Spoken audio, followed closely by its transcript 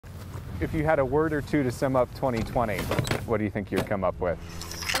If you had a word or two to sum up 2020, what do you think you'd come up with?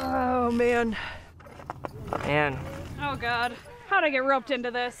 Oh, man. Man. Oh, God. How'd I get roped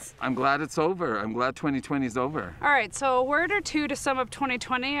into this? I'm glad it's over. I'm glad 2020 is over. All right, so a word or two to sum up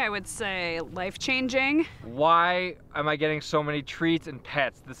 2020, I would say life-changing. Why am I getting so many treats and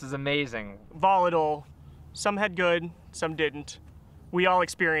pets? This is amazing. Volatile. Some had good, some didn't. We all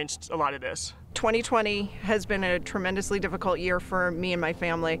experienced a lot of this. 2020 has been a tremendously difficult year for me and my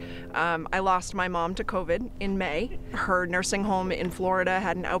family. I lost my mom to COVID in May. Her nursing home in Florida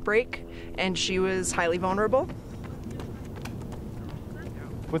had an outbreak, and she was highly vulnerable.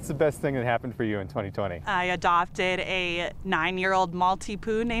 What's the best thing that happened for you in 2020? I adopted a 9-year-old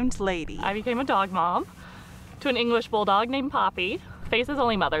Maltipoo named Lady. I became a dog mom to an English bulldog named Poppy. Faces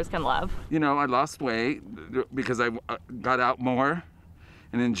only mothers can love. You know, I lost weight because I got out more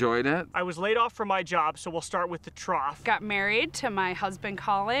and enjoyed it. I was laid off from my job, so we'll start with the trough. Got married to my husband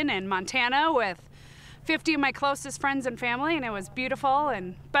Colin in Montana with 50 of my closest friends and family, and it was beautiful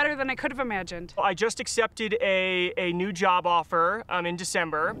and better than I could have imagined. I just accepted a new job offer in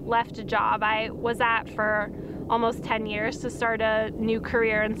December. Left a job I was at for almost 10 years to start a new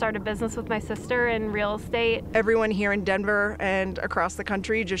career and start a business with my sister in real estate. Everyone here in Denver and across the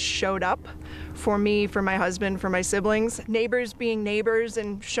country just showed up for me, for my husband, for my siblings. Neighbors being neighbors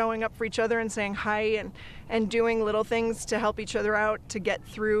and showing up for each other and saying hi and doing little things to help each other out to get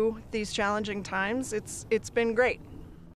through these challenging times. It's been great.